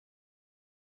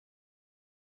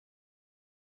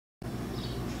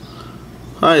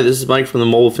Hi, this is Mike from the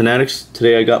Mobile Fanatics.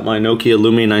 Today I got my Nokia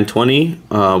Lumia 920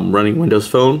 running Windows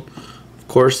Phone, of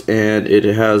course, and it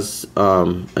has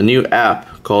a new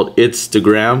app called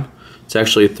Itsdagram. It's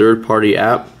actually a third-party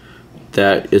app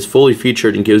that is fully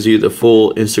featured and gives you the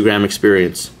full Instagram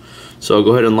experience. So I'll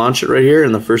go ahead and launch it right here,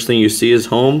 and the first thing you see is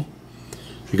home.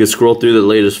 You can scroll through the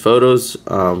latest photos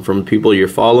from people you're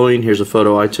following. Here's a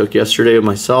photo I took yesterday of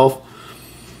myself.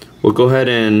 We'll go ahead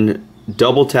and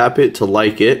double tap it to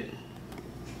like it.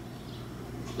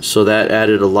 So that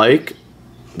added a like.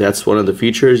 That's one of the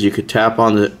features. You could tap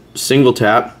on the single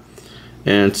tap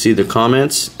and see the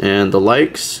comments and the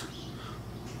likes.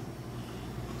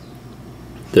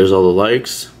 There's all the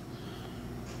likes.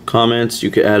 Comments, you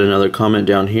could add another comment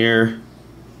down here.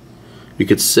 You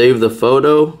could save the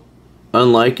photo,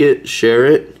 unlike it, share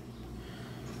it,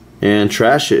 and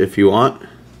trash it if you want.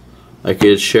 I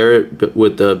could share it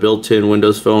with the built-in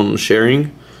Windows Phone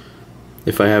sharing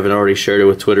if I haven't already shared it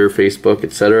with Twitter, Facebook,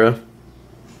 etc.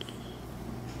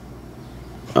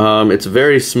 It's a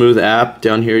very smooth app.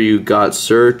 Down here you got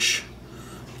search,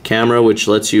 camera, which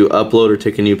lets you upload or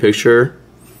take a new picture,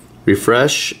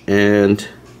 refresh, and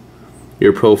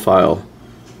your profile.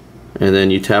 And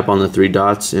then you tap on the three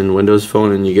dots in Windows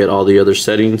Phone and you get all the other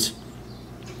settings.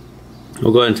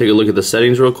 We'll go ahead and take a look at the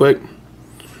settings real quick.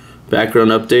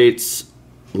 Background updates,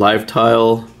 live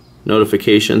tile,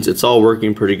 notifications, it's all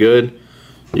working pretty good.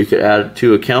 You could add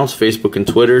 2 accounts, Facebook and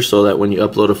Twitter, so that when you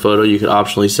upload a photo you could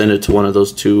optionally send it to one of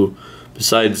those 2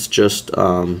 besides just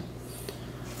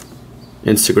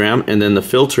Instagram. And then the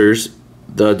filters,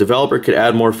 the developer could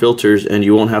add more filters and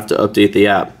you won't have to update the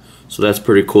app. So that's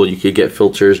pretty cool. You could get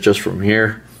filters just from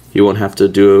here. You won't have to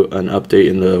do an update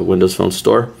in the Windows Phone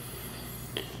store.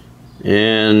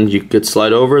 And you could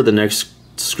slide over. The next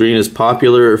screen is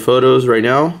popular photos right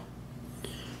now.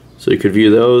 So you could view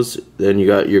those. Then you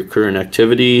got your current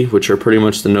activity, which are pretty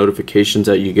much the notifications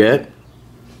that you get.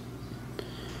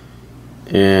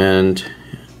 And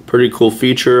pretty cool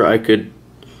feature. I could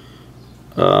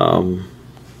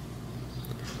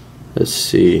let's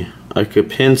see, I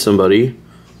could pin somebody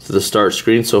to the start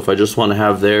screen. So if I just want to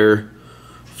have their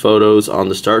photos on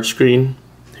the start screen,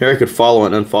 here I could follow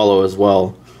and unfollow as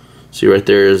well. See, right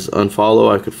there is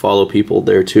unfollow. I could follow people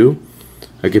there too.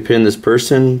 I could pin this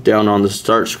person down on the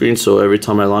start screen, so every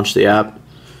time I launch the app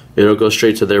it'll go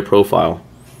straight to their profile.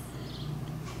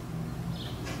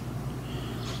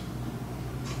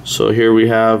 So here we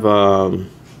have the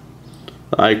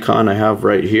icon I have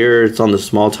right here. It's on the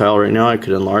small tile right now. I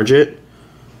could enlarge it.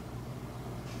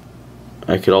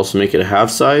 I could also make it a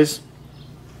half size.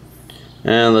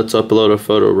 And let's upload a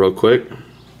photo real quick.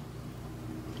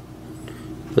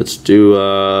 Let's do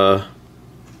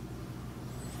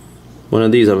one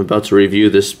of these. I'm about to review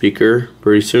this speaker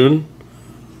pretty soon,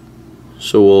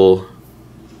 so we'll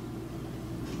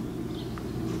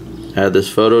add this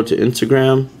photo to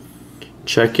Instagram,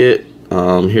 check it.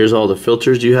 Here's all the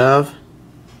filters you have.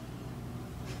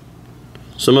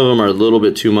 Some of them are a little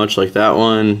bit too much, like that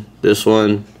one, this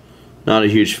one, not a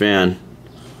huge fan.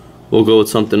 We'll go with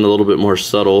something a little bit more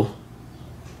subtle.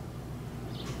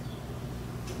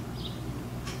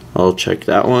 I'll check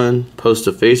that one. Post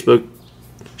to Facebook,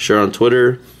 share on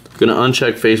Twitter. I'm gonna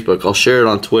uncheck Facebook. I'll share it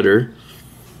on Twitter.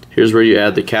 Here's where you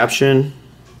add the caption.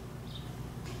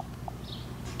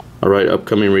 I'll write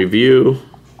upcoming review.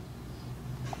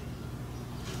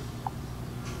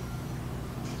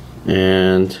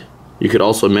 And you could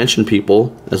also mention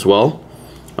people as well.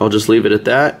 I'll just leave it at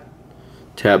that.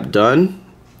 Tap done.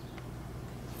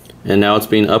 And now it's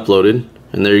being uploaded.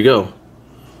 And there you go.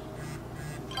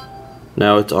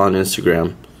 Now it's on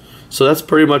Instagram. So that's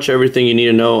pretty much everything you need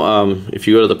to know. If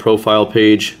you go to the profile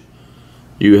page,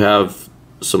 you have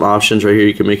some options right here.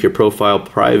 You can make your profile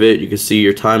private. You can see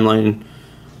your timeline,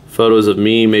 photos of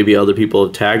me, maybe other people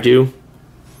have tagged you,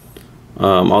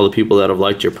 all the people that have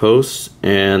liked your posts,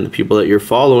 and the people that you're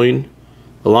following,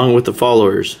 along with the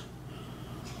followers.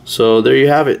 So there you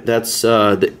have it. That's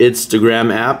the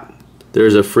Itsdagram app.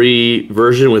 There's a free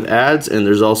version with ads, and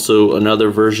there's also another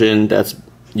version that's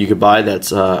you could buy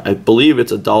that's I believe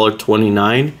it's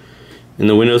 $1.29 in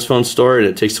the Windows Phone store, and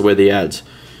it takes away the ads.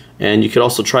 And you could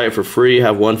also try it for free,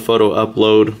 have one photo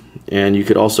upload, and you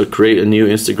could also create a new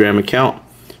Instagram account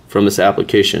from this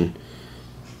application.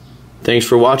 Thanks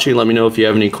for watching. Let me know if you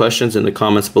have any questions in the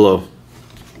comments below.